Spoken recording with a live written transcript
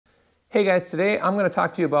Hey guys, today I'm going to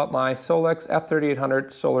talk to you about my SOLIX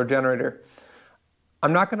F3800 solar generator.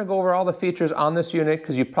 I'm not going to go over all the features on this unit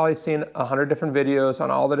because you've probably seen 100 different videos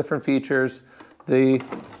on all the different features, the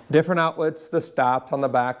different outlets, the stops on the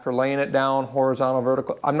back for laying it down, horizontal,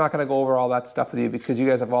 vertical. I'm not going to go over all that stuff with you because you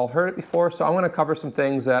guys have all heard it before, so I'm going to cover some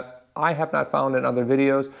things that I have not found in other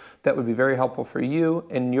videos that would be very helpful for you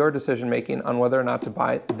in your decision making on whether or not to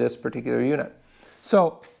buy this particular unit.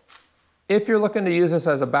 So, if you're looking to use this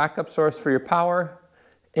as a backup source for your power,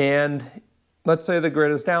 and let's say the grid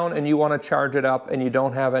is down and you want to charge it up and you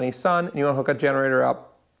don't have any sun and you want to hook a generator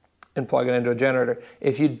up and plug it into a generator.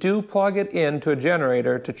 If you do plug it into a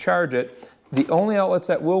generator to charge it, the only outlets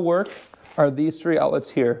that will work are these three outlets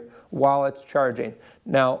here while it's charging.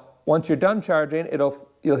 Now, once you're done charging,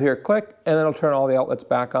 you'll hear a click and then it'll turn all the outlets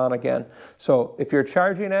back on again. So if you're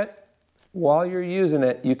charging it, while you're using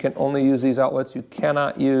it, you can only use these outlets. You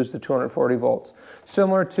cannot use the 240 volts.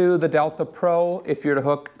 Similar to the Delta Pro, if you're to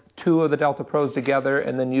hook two of the Delta Pros together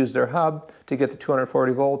and then use their hub to get the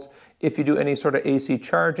 240 volts, if you do any sort of AC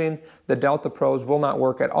charging, the Delta Pros will not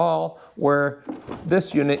work at all, where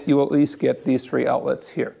this unit, you will at least get these three outlets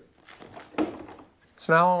here.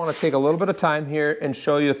 So now I want to take a little bit of time here and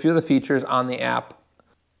show you a few of the features on the app.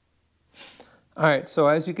 All right, so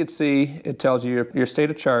as you can see, it tells you your state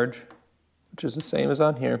of charge, which is the same as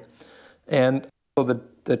on here, and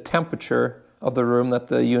the temperature of the room that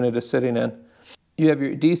the unit is sitting in. You have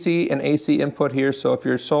your DC and AC input here, so if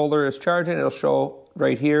your solar is charging, it'll show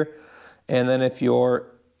right here, and then if you're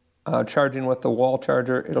charging with the wall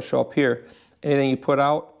charger, it'll show up here. Anything you put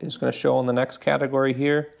out is going to show in the next category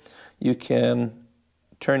here. You can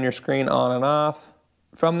turn your screen on and off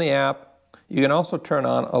from the app. You can also turn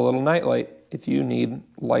on a little night light if you need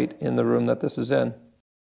light in the room that this is in.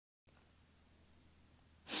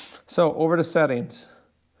 So over to settings.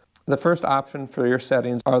 The first option for your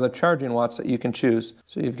settings are the charging watts that you can choose.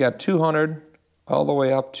 So you've got 200 all the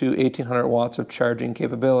way up to 1800 watts of charging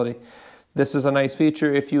capability. This is a nice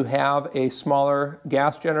feature if you have a smaller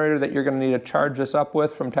gas generator that you're going to need to charge this up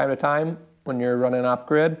with from time to time when you're running off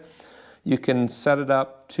grid. You can set it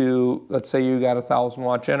up to, let's say you got a 1000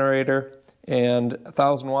 watt generator and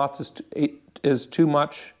 1000 watts is too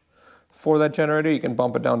much for that generator. You can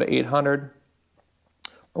bump it down to 800.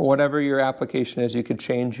 Or whatever your application is, you could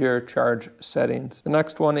change your charge settings. The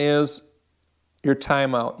next one is your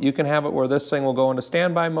timeout. You can have it where this thing will go into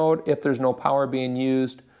standby mode if there's no power being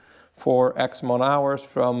used for X amount of hours,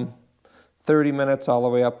 from 30 minutes all the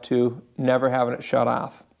way up to never having it shut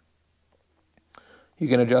off. You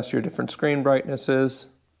can adjust your different screen brightnesses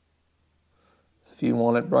if you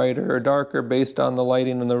want it brighter or darker based on the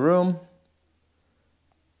lighting in the room.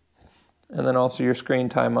 And then also your screen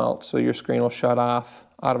timeout, so your screen will shut off,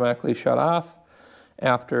 automatically shut off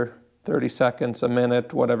after 30 seconds, a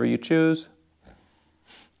minute, whatever you choose.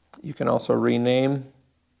 You can also rename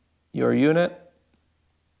your unit.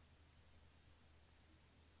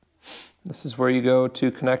 This is where you go to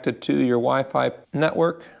connect it to your Wi-Fi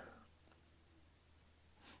network.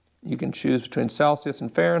 You can choose between Celsius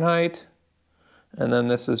and Fahrenheit, and then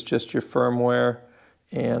this is just your firmware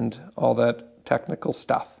and all that technical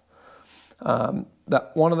stuff.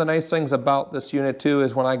 One of the nice things about this unit too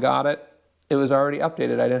is when I got it, it was already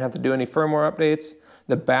updated. I didn't have to do any firmware updates.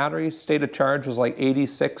 The battery state of charge was like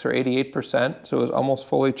 86 or 88%, so it was almost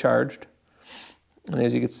fully charged. And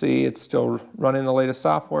as you can see, it's still running the latest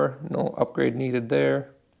software, no upgrade needed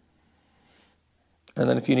there. And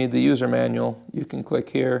then if you need the user manual, you can click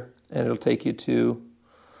here and it'll take you to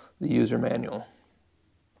the user manual.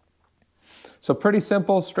 So pretty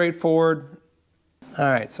simple, straightforward. All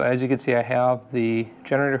right, so as you can see, I have the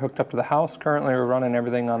generator hooked up to the house. Currently, we're running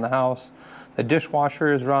everything on the house. The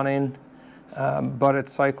dishwasher is running, but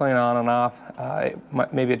it's cycling on and off.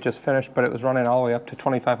 Maybe it just finished, but it was running all the way up to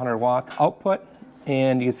 2500 watts output.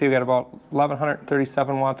 And you can see we got about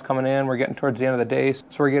 1137 watts coming in. We're getting towards the end of the day, so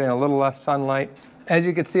we're getting a little less sunlight. As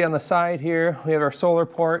you can see on the side here, we have our solar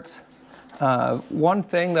ports. One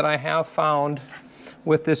thing that I have found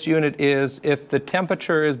with this unit is if the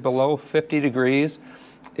temperature is below 50 degrees,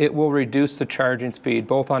 it will reduce the charging speed,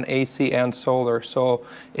 both on AC and solar. So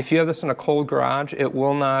if you have this in a cold garage, it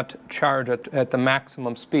will not charge at the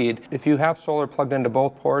maximum speed. If you have solar plugged into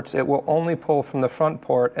both ports, it will only pull from the front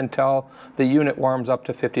port until the unit warms up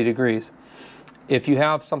to 50 degrees. If you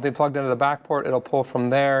have something plugged into the back port, it'll pull from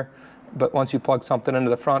there, but once you plug something into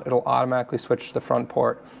the front, it'll automatically switch to the front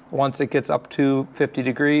port. Once it gets up to 50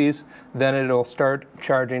 degrees, then it'll start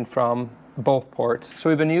charging from both ports. So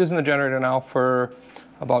we've been using the generator now for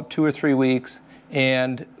about 2 or 3 weeks,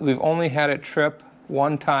 and we've only had it trip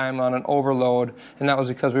one time on an overload, and that was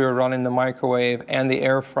because we were running the microwave and the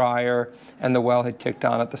air fryer, and the well had kicked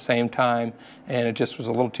on at the same time, and it just was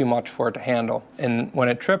a little too much for it to handle. And when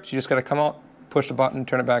it trips, you just got to come out, push the button,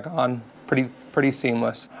 turn it back on. Pretty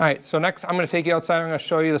seamless. All right, so next I'm going to take you outside. I'm going to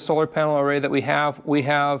show you the solar panel array that we have. We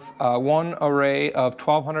have one array of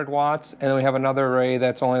 1200 watts, and then we have another array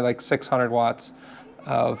that's only like 600 watts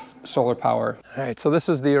of solar power. All right, so this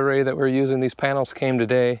is the array that we're using. These panels came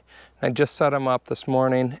today. I just set them up this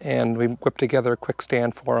morning, and we whipped together a quick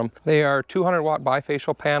stand for them. They are 200 watt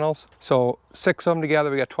bifacial panels, so 6 of them together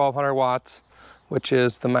we got 1200 watts, which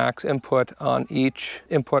is the max input on each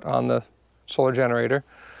input on the solar generator.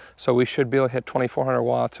 So we should be able to hit 2400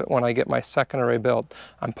 watts when I get my second array built.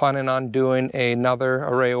 I'm planning on doing another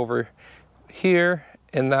array over here,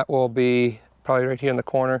 and that will be probably right here in the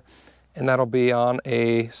corner, and that'll be on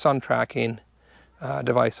a sun tracking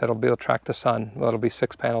device that'll be able to track the sun. That'll be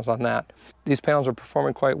 6 panels on that. These panels are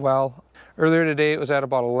performing quite well. Earlier today it was at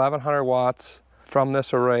about 1100 watts from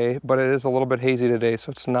this array, but it is a little bit hazy today,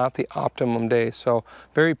 so it's not the optimum day. So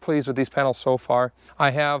very pleased with these panels so far.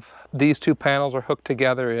 I have these 2 panels are hooked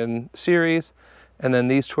together in series, and then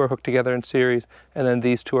these 2 are hooked together in series, and then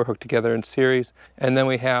these 2 are hooked together in series, and then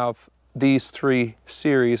we have these 3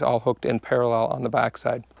 series all hooked in parallel on the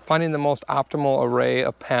backside. Finding the most optimal array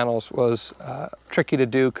of panels was tricky to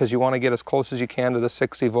do, because you want to get as close as you can to the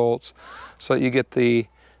 60 volts so that you get the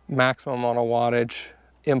maximum amount of wattage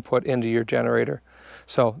input into your generator.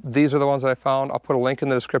 So these are the ones that I found. I'll put a link in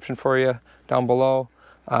the description for you down below.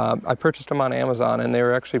 I purchased them on Amazon, and they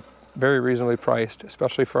were actually very reasonably priced,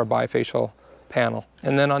 especially for a bifacial panel.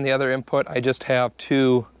 And then on the other input, I just have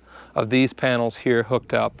 2 of these panels here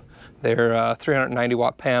hooked up. They're 390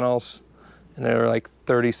 watt panels, and they're like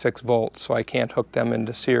 36 volts, so I can't hook them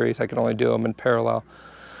into series. I can only do them in parallel.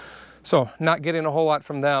 So not getting a whole lot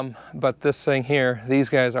from them, but this thing here, these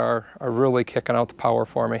guys are really kicking out the power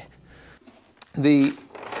for me. The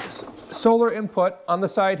solar input on the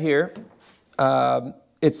side here,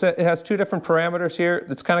 it has 2 different parameters here.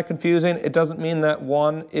 It's kind of confusing. It doesn't mean that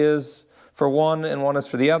one is for one and one is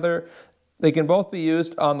for the other. They can both be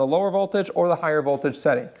used on the lower voltage or the higher voltage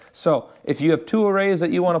setting. So if you have 2 arrays that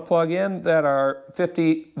you want to plug in that are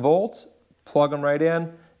 50 volts, plug them right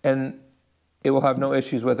in, and it will have no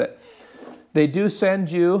issues with it. They do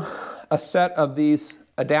send you a set of these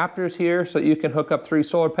adapters here so you can hook up 3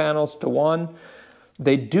 solar panels to one.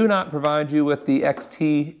 They do not provide you with the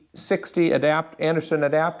XT60 Anderson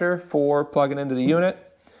adapter for plugging into the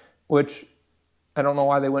unit, which I don't know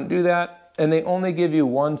why they wouldn't do that. And they only give you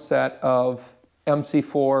 1 set of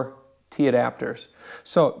MC4 T adapters.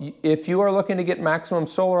 So if you are looking to get maximum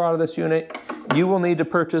solar out of this unit, you will need to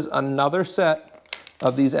purchase another set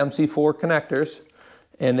of these MC4 connectors,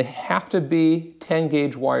 and they have to be 10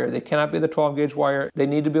 gauge wire. They cannot be the 12 gauge wire. They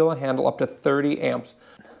need to be able to handle up to 30 amps.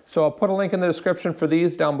 So I'll put a link in the description for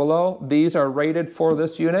these down below. These are rated for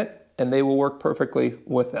this unit, and they will work perfectly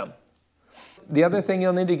with them. The other thing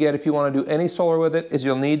you'll need to get if you want to do any solar with it is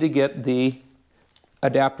you'll need to get the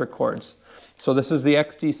adapter cords. So this is the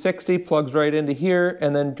XT60, plugs right into here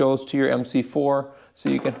and then goes to your MC4, so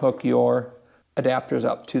you can hook your adapters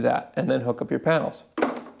up to that and then hook up your panels.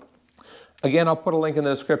 Again, I'll put a link in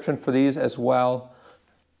the description for these as well.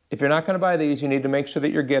 If you're not going to buy these, you need to make sure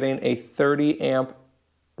that you're getting a 30 amp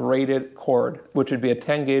rated cord, which would be a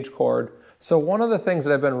 10 gauge cord. So one of the things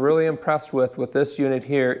that I've been really impressed with this unit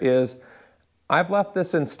here is I've left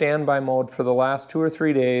this in standby mode for the last 2 or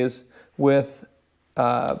 3 days with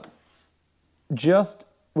it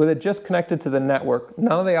just connected to the network.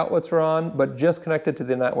 None of the outlets are on, but just connected to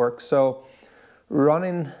the network. So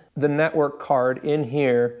running the network card in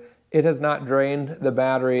here, it has not drained the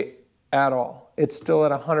battery at all. It's still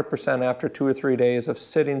at 100% after 2 or 3 days of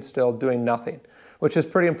sitting still doing nothing, which is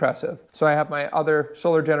pretty impressive. So I have my other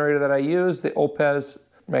solar generator that I use, the Opez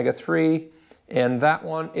Mega 3, and that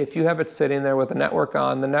one, if you have it sitting there with the network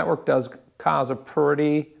on, the network does cause a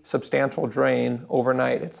pretty substantial drain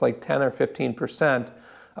overnight. It's like 10 or 15%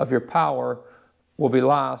 of your power will be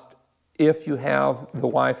lost if you have the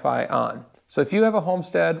Wi-Fi on. So if you have a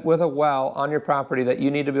homestead with a well on your property that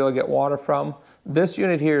you need to be able to get water from, this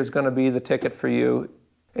unit here is going to be the ticket for you.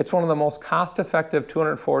 It's one of the most cost-effective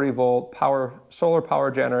 240 volt solar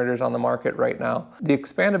power generators on the market right now. The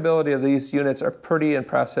expandability of these units are pretty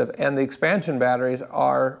impressive, and the expansion batteries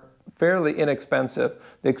are fairly inexpensive.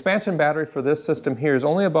 The expansion battery for this system here is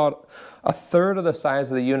only about 1/3 of the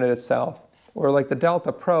size of the unit itself. Or like the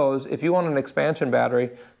Delta Pros, if you want an expansion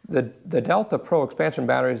battery, the Delta Pro expansion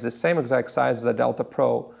battery is the same exact size as the Delta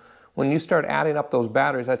Pro. When you start adding up those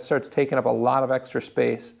batteries, that starts taking up a lot of extra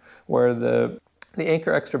space, where the The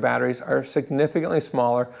Anker Extra batteries are significantly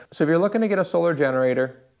smaller. So if you're looking to get a solar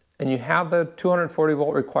generator and you have the 240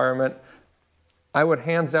 volt requirement, I would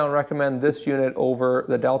hands down recommend this unit over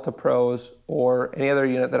the Delta Pros or any other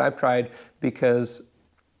unit that I've tried, because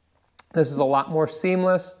this is a lot more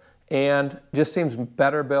seamless and just seems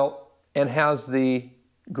better built and has the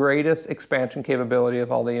greatest expansion capability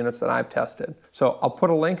of all the units that I've tested. So I'll put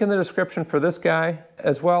a link in the description for this guy,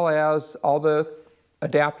 as well as all the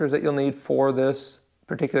adapters that you'll need for this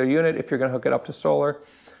particular unit if you're going to hook it up to solar.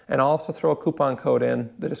 And I'll also throw a coupon code in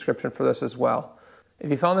the description for this as well. If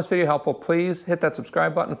you found this video helpful, please hit that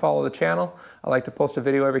subscribe button and follow the channel. I like to post a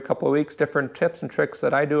video every couple of weeks, different tips and tricks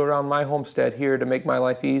that I do around my homestead here to make my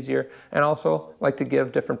life easier, and also like to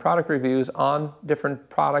give different product reviews on different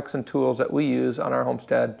products and tools that we use on our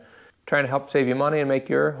homestead, trying to help save you money and make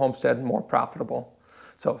your homestead more profitable.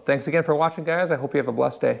 So thanks again for watching, guys. I hope you have a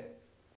blessed day.